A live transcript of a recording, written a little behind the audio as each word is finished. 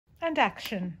and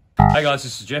action. Hey guys,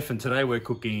 this is Geoff and today we're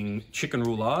cooking chicken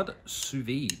roulade sous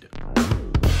vide.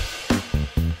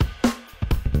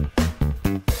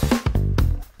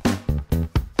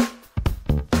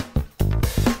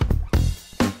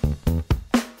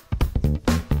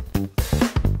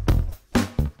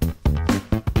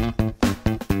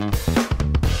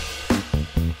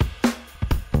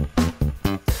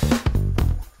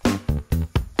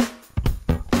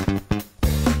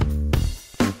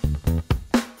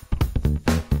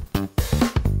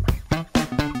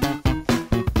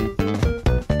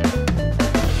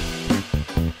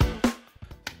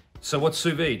 So what's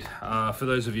sous vide? For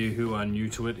those of you who are new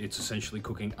to it, it's essentially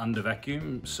cooking under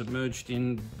vacuum, submerged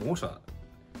in water.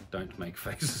 Don't make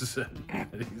faces,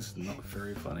 it is not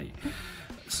very funny.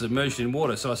 Submerged in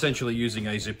water, so essentially using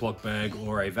a Ziploc bag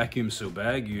or a vacuum seal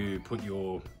bag, you put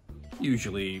your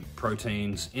usually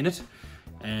proteins in it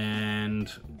and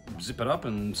zip it up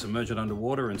and submerge it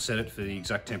underwater and set it for the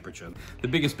exact temperature. The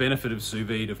biggest benefit of sous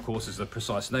vide, of course, is the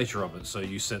precise nature of it. So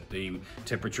you set the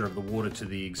temperature of the water to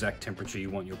the exact temperature you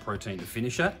want your protein to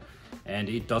finish at, and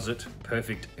it does it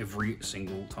perfect every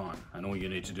single time. And all you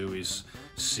need to do is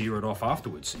sear it off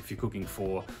afterwards. If you're cooking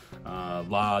for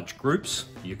large groups,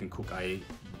 you can cook a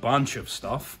bunch of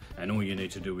stuff, and all you need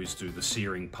to do is do the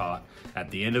searing part at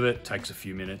the end of it. Takes a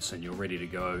few minutes and you're ready to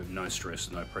go. No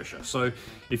stress, no pressure. So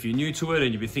if you're new to it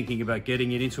and you've been thinking about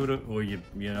getting into it, or you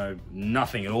know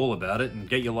nothing at all about it, and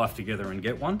get your life together and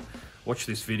get one, watch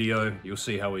this video, you'll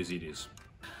see how easy it is.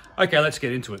 Okay, let's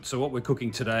get into it. So what we're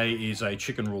cooking today is a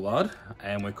chicken roulade,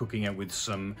 and we're cooking it with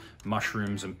some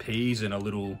mushrooms and peas in a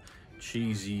little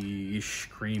cheesy-ish,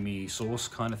 creamy sauce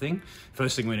kind of thing.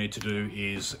 First thing we need to do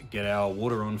is get our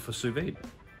water on for sous vide.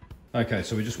 Okay,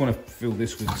 so we just want to fill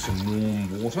this with some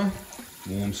warm water.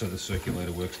 Warm so the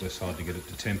circulator works less hard to get it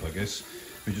to temp, I guess.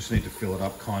 We just need to fill it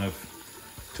up kind of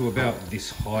to about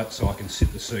this height so I can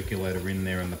sit the circulator in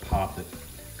there, and the part that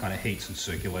kind of heats and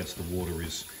circulates the water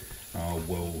is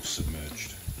well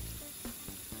submerged.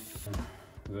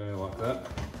 There, like that.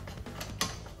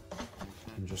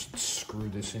 And just screw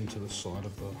this into the side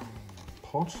of the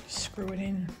pot. Screw it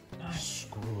in. Nice.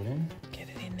 Screw it in. Get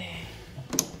it in there.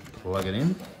 Plug it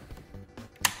in.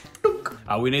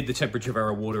 We need the temperature of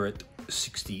our water at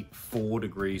 64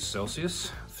 degrees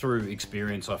Celsius. Through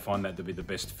experience, I find that to be the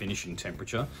best finishing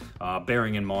temperature,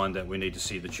 bearing in mind that we need to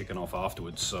sear the chicken off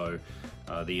afterwards, so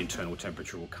the internal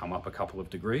temperature will come up a couple of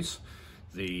degrees.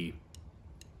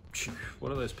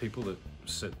 What are those people that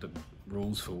set the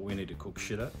rules for what we need to cook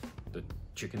shit at? The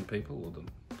chicken people or the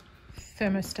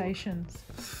Thermostations.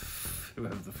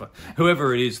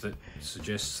 Whoever it is that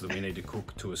suggests that we need to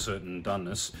cook to a certain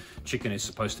doneness. Chicken is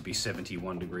supposed to be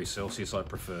 71 degrees Celsius. I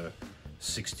prefer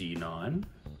 69.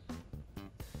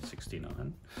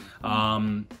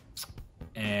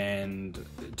 And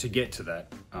to get to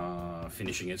that,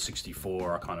 finishing at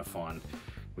 64, I kind of find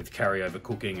with carryover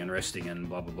cooking and resting and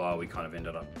blah blah blah, we kind of end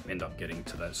up getting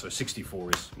to that. So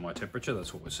 64 is my temperature.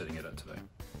 That's what we're setting it at today.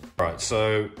 All right,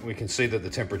 so we can see that the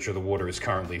temperature of the water is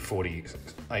currently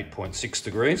 48.6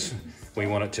 degrees. We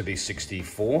want it to be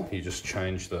 64. You just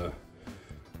change the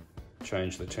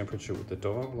temperature with the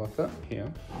dial like that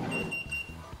here.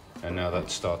 And now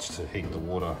that starts to heat the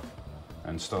water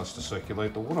and starts to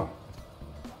circulate the water.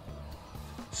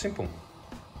 Simple.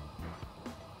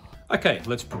 Okay,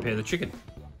 let's prepare the chicken.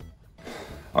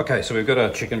 Okay, so we've got our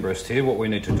chicken breast here. What we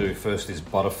need to do first is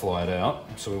butterfly it out.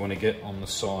 So we want to get on the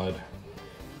side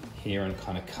here and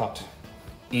kind of cut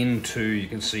into, you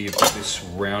can see you've got this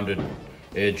rounded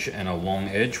edge and a long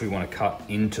edge. We want to cut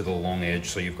into the long edge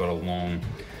so you've got a long,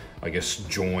 I guess,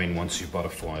 join once you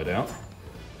butterfly it out.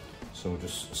 So we'll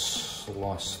just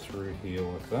slice through here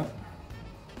like that.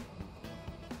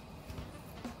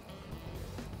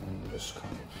 And just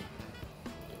kind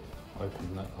of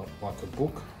open that up like a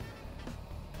book.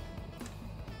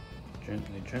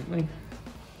 Gently, gently.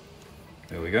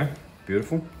 There we go,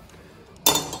 beautiful.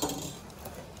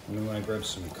 And then I'm going to grab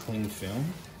some cling film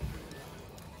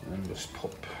and just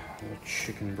pop the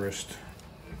chicken breast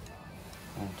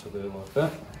onto there like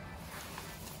that.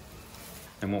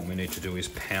 And what we need to do is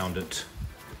pound it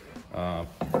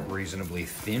reasonably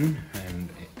thin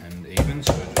and even,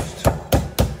 so just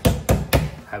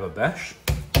have a bash.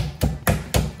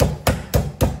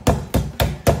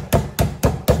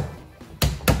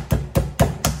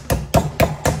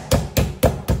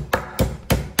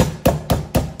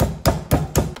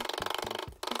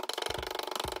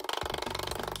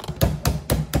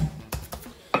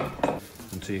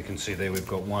 So you can see there we've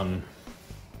got one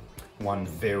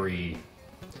very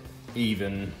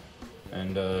even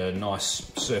and a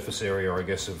nice surface area, I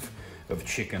guess, of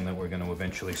chicken that we're going to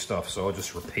eventually stuff. So I'll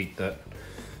just repeat that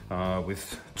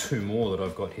with 2 more that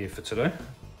I've got here for today.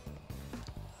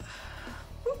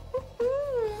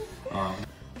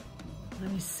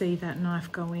 Let me see that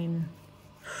knife go in.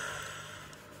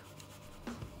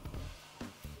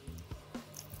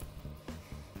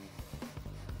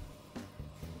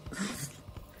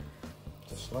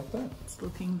 Just like that. It's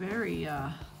looking very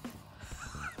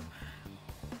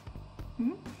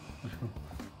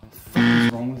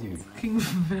What's wrong with you? looking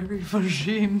very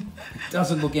vagine. It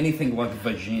doesn't look anything like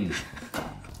vagine.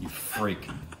 You freak.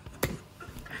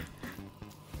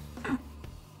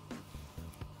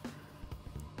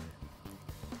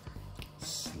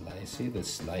 Slicey, the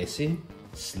slicey.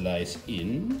 Slice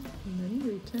in. And then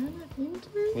we turn it into...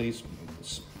 Please.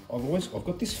 I've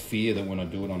got this fear that when I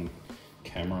do it on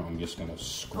camera, I'm just gonna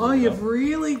screw Oh, it you've up.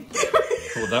 really given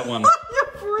Well, that one.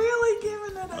 You've really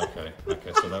given it a...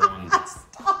 Okay, so that one.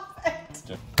 Stop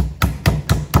it.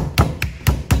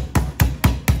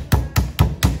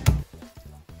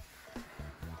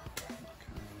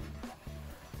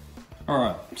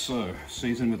 Alright, so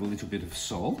season with a little bit of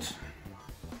salt.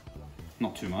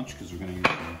 Not too much because we're going to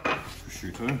use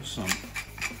some prosciutto, some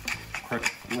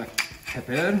cracked black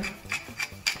pepper.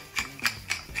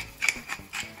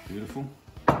 Beautiful.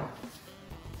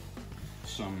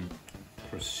 Some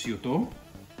prosciutto.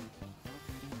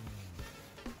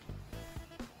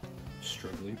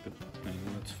 Struggling, but anyway,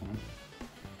 that's fine.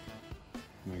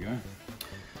 There we go.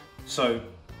 So,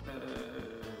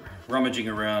 rummaging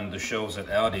around the shelves at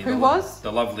Aldi. Who was?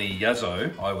 The lovely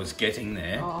Yazzo I was getting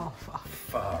there. Oh, fuck.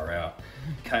 Far out.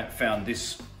 Found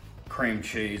this cream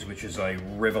cheese, which is a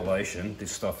revelation.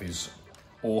 This stuff is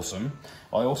awesome.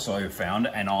 I also found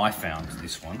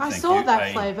this one. I Thank saw you,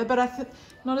 that flavour, but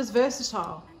not as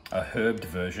versatile. a herbed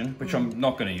version, which I'm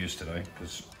not going to use today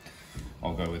because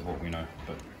I'll go with what we know.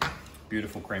 But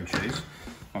beautiful cream cheese.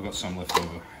 I've got some left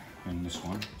over in this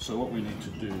one. So what we need to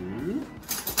do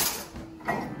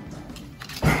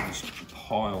is just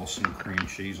pile some cream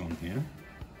cheese on here.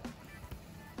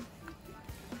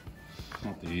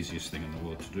 Not the easiest thing in the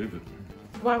world to do, but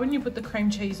Why wouldn't you put the cream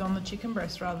cheese on the chicken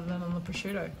breast rather than on the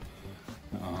prosciutto?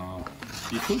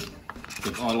 you could.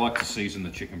 But I like to season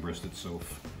the chicken breast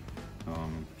itself,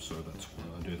 so that's why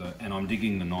I do that. And I'm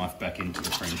digging the knife back into the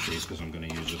cream cheese because I'm going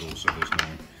to use it all, so there's no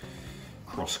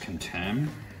cross-contam.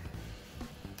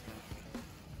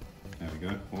 There we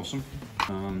go, awesome.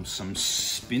 Some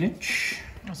spinach.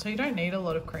 Oh, so you don't need a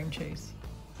lot of cream cheese.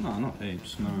 No, not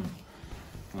heaps, no.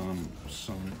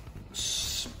 Some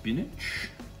spinach.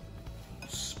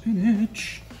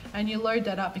 Spinach. And you load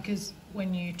that up because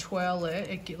when you twirl it,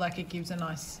 it gives a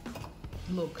nice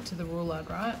look to the roulade,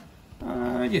 right?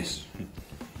 Yes.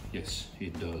 Yes,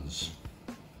 it does.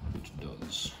 It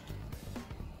does.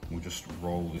 We'll just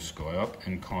roll this guy up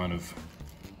and kind of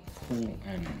pull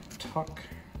and tuck.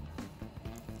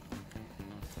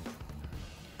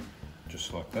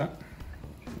 Just like that.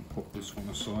 We'll put this one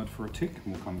aside for a tick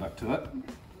and we'll come back to that.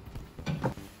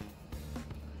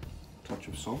 Touch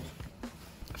of salt.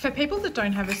 For people that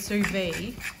don't have a sous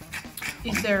vide,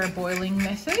 is there a boiling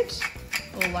method?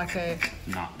 Or like a...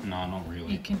 No, not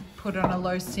really. You can put it on a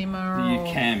low simmer or... You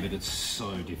can, but it's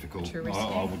so difficult. Too risky.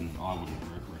 I wouldn't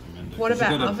recommend it. What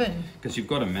about oven? Because you've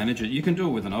got to manage it. You can do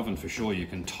it with an oven for sure. You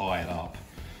can tie it up.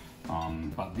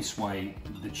 But this way,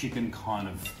 the chicken kind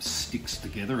of sticks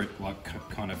together. It like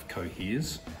kind of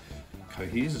coheres.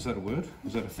 Coheres, is that a word?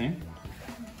 Is that a thing?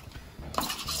 All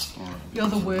right. You're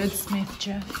the wordsmith,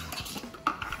 Geoff.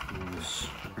 All this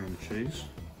cream cheese.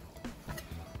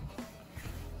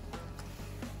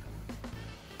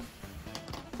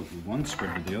 Put with one,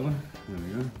 spread with the other. There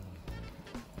we go.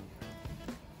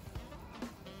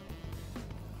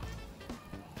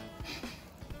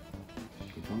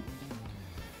 Good one.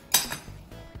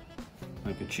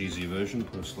 Make a cheesy version,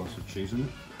 put a slice of cheese in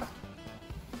it.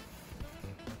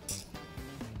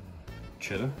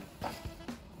 Cheddar.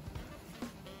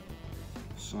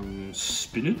 Some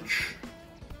spinach.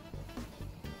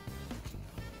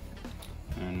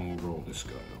 And we'll roll this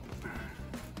guy up.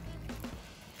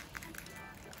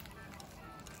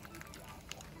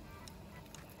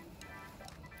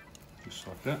 Just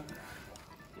like that.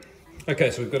 Okay,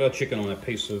 so we've got our chicken on a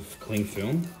piece of cling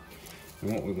film.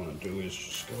 And what we want to do is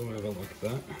just go over like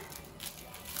that.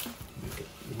 Make it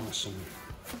nice and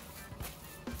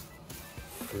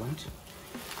flat.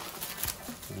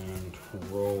 And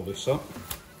roll this up.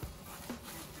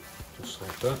 Just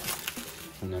like that.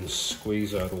 And then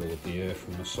squeeze out all of the air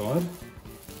from the side.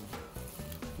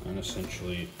 And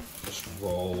essentially just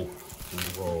roll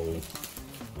and roll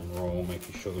and roll,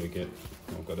 making sure that we get,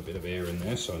 I've got a bit of air in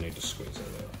there, so I need to squeeze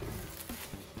that out.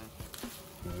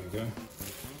 There we go.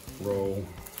 Roll,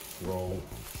 roll,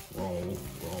 roll,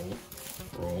 roll,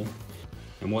 roll.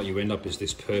 And what you end up is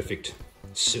this perfect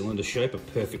cylinder shape, a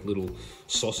perfect little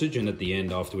sausage, and at the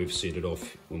end, after we've set it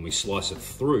off, when we slice it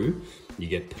through, you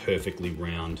get perfectly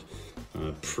round,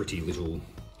 pretty little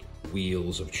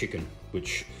wheels of chicken,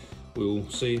 which we'll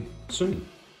see soon.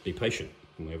 Be patient,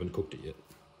 we haven't cooked it yet.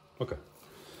 Okay,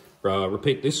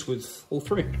 repeat this with all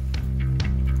three.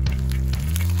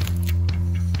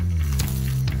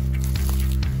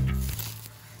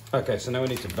 Okay, so now we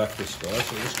need to vac this guy,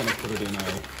 so we're just going to put it in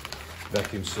a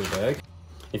vacuum seal bag.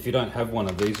 If you don't have one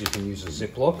of these, you can use a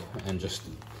Ziploc and just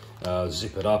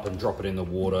zip it up and drop it in the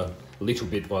water little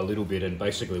bit by little bit, and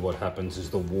basically what happens is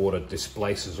the water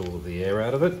displaces all of the air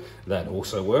out of it. That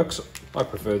also works. I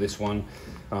prefer this one.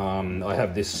 I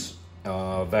have this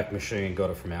vac machine, got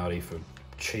it from Aldi for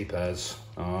cheap as.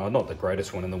 Not the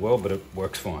greatest one in the world, but it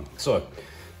works fine. So,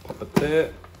 pop it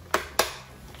there.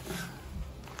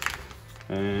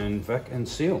 And vac and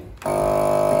seal.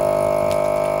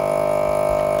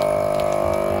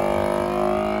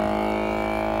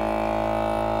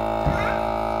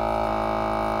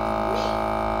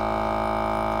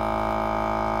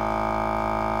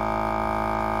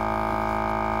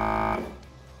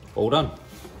 All done.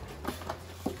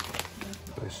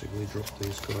 Basically drop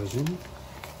these guys in.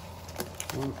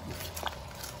 1,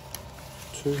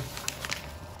 2.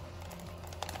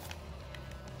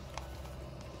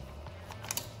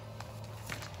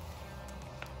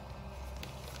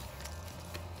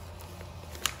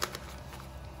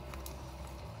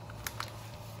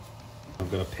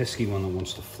 I've got a pesky one that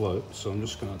wants to float, so I'm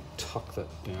just going to tuck that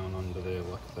down under there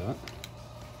like that,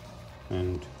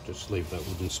 and just leave that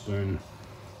wooden spoon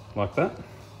like that,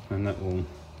 and that will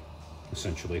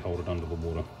essentially hold it under the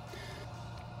water.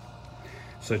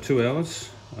 So 2 hours,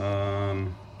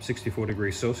 64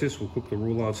 degrees Celsius, we'll cook the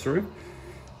roulades through.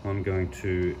 I'm going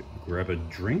to grab a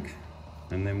drink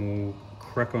and then we'll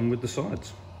crack on with the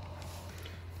sides.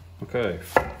 Okay,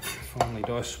 finally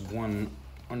dice 1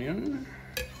 onion.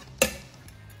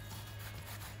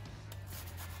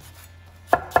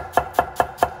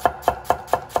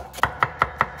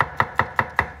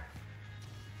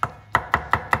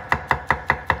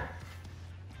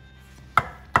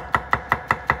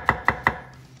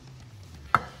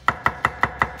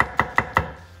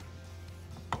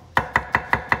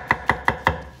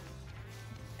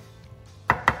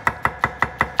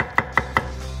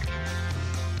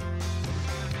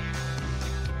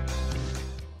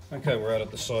 Okay, we're out at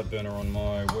the side burner on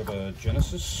my Weber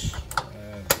Genesis.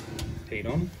 Heat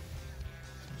on,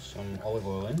 some olive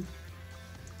oil in,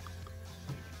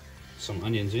 some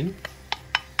onions in,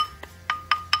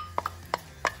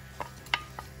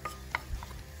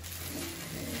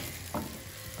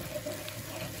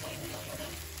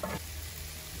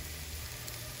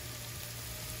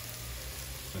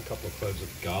 a couple of cloves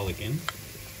of garlic in.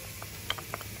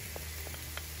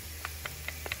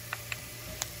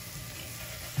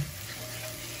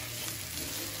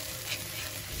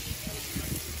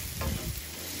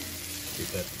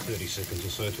 That 30 seconds or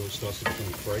so till it starts to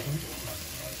become fragrant.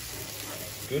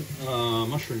 Good.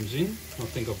 Mushrooms in. I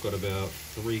think I've got about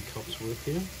 3 cups worth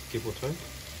here, give or take.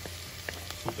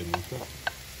 Something like that.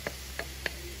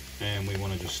 And we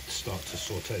want to just start to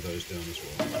saute those down as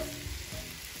well.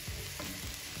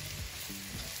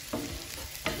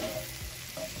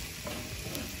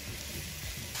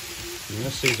 I'm going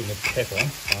to season with pepper,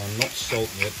 not salt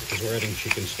yet, because we're adding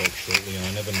chicken stock shortly and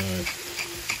I never know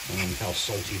how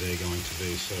salty they're going to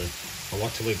be, so I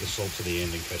like to leave the salt to the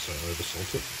end in case I over salt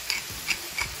it.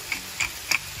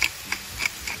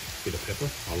 Bit of pepper.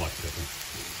 I like pepper.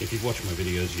 If you've watched my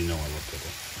videos, you know I love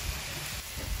pepper.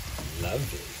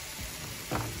 Lovely.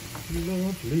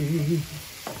 Lovely.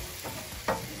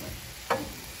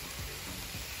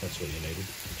 That's what you needed.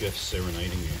 Geoff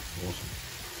serenading you. Awesome.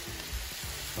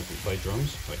 I can play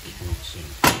drums, I cannot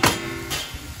sing.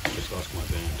 Just ask my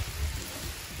band.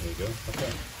 There we go.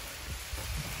 Okay.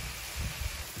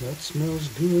 That smells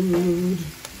good.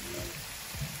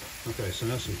 Okay, so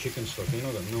now some chicken stock in.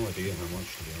 I've got no idea how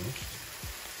much, to be honest.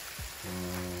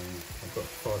 I've got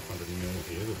 500 ml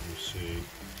here, but we'll see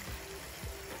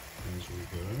as we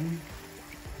go.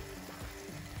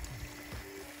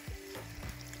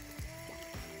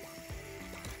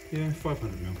 Yeah,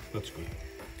 500 ml. That's good.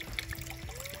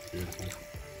 Beautiful.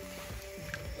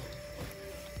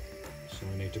 So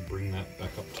we need to bring that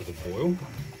back up to the boil.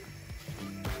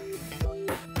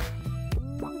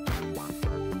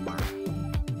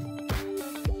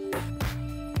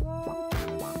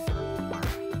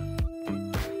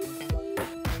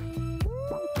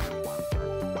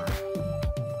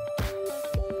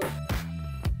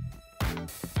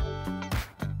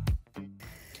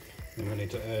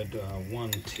 to add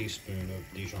 1 teaspoon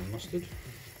of Dijon mustard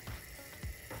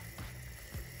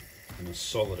and a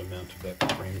solid amount of that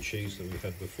cream cheese that we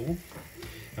had before.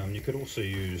 You could also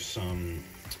use some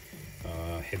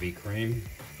heavy cream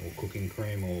or cooking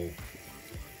cream or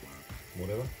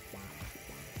whatever.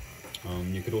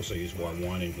 You could also use white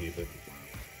wine in here, but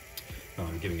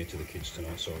I'm giving it to the kids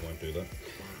tonight, so I won't do that.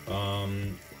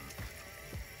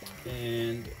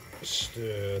 And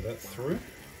stir that through.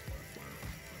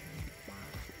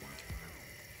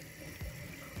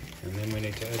 And then we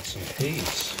need to add some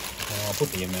peas. I'll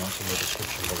put the amounts in the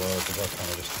description below because I kind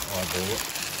of just eyeball it.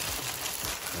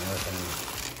 And I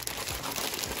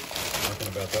reckon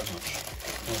about that much.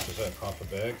 How much is that? Half a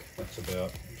bag. That's about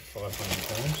 500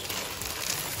 grams.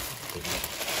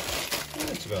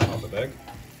 That's about half a bag.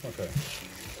 Okay.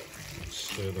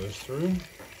 Stir those through.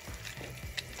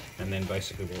 And then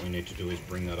basically what we need to do is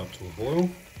bring that up to a boil.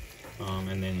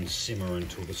 And then simmer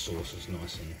until the sauce is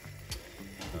nice and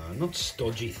not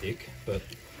stodgy thick, but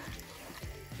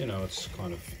you know, it's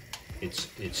kind of it's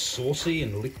saucy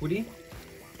and liquidy,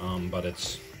 but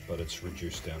it's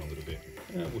reduced down a little bit.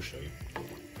 Yeah, we'll show you.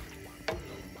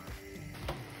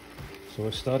 So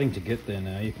we're starting to get there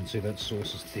now. You can see that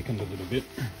sauce has thickened a little bit.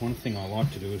 One thing I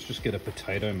like to do is just get a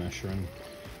potato masher and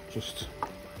just,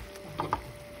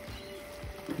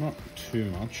 not too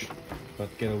much, but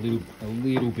get a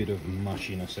little bit of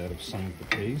mushiness out of some of the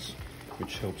peas,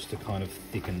 which helps to kind of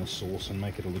thicken the sauce and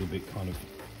make it a little bit kind of,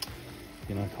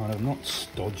 you know, kind of not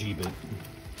stodgy, but,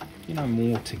 you know,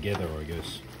 more together, I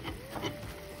guess.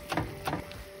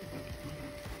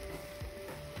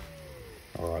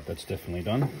 All right, that's definitely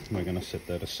done. We're going to set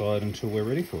that aside until we're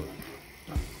ready for it.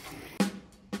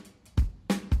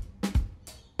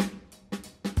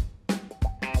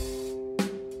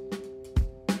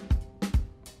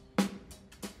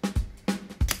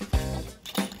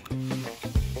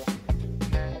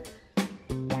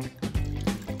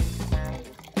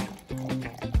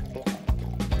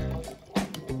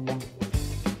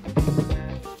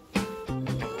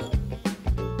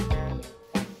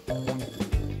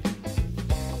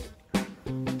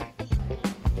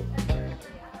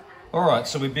 All right,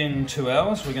 so we've been 2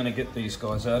 hours. We're going to get these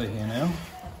guys out of here now.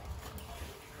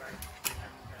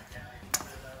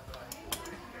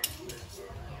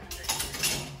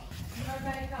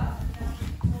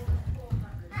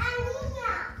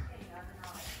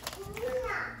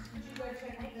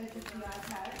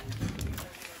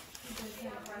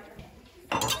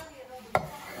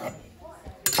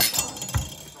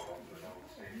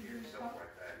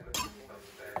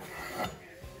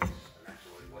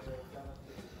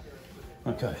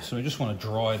 Okay, so we just want to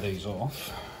dry these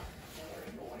off.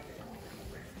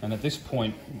 And at this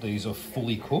point, these are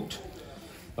fully cooked.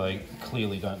 They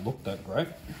clearly don't look that great.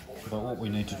 But what we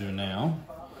need to do now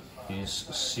is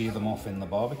sear them off in the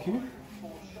barbecue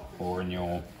or in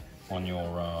on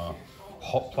your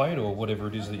hot plate or whatever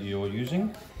it is that you're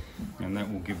using. And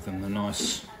that will give them the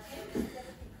nice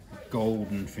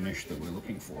golden finish that we're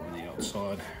looking for on the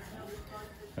outside,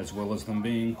 as well as them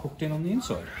being cooked in on the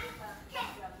inside.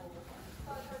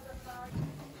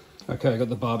 Okay, I got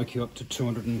the barbecue up to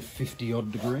 250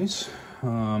 odd degrees,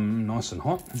 nice and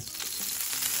hot, a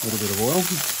little bit of oil.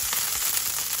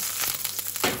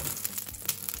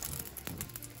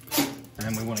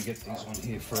 And we want to get these on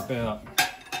here for about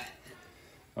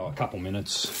a couple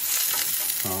minutes.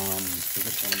 We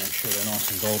just want to make sure they're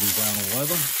nice and golden brown all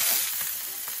over.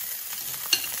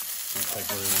 Won't take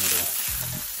very long at all.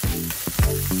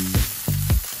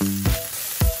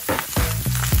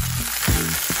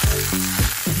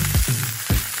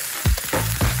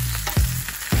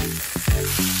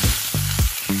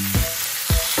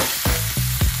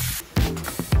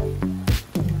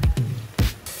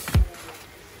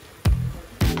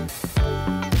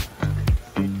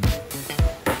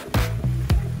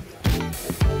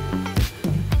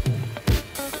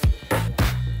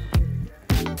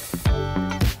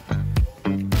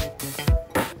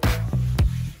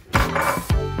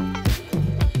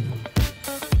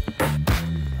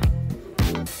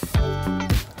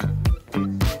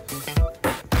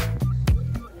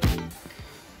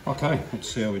 Okay, let's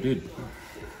see how we did.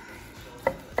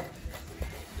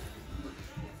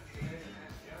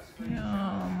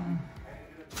 Yum.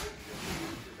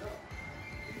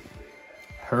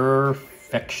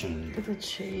 Perfection. Look at the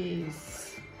cheese.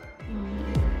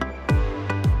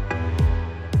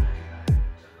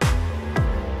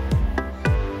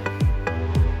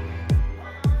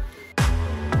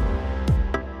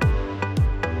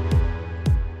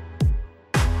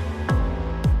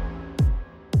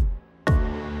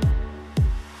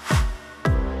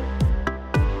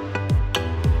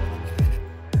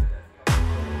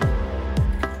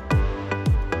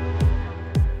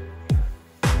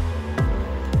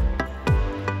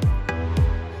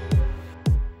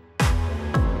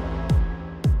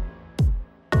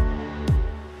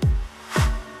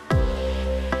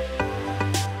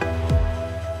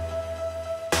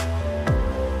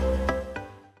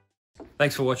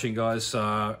 Thanks for watching, guys.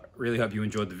 Really hope you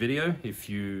enjoyed the video. If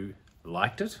you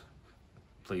liked it,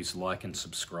 please like and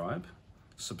subscribe.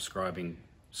 Subscribing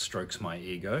strokes my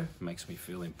ego, makes me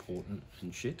feel important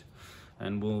and shit.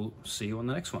 And we'll see you on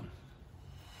the next one.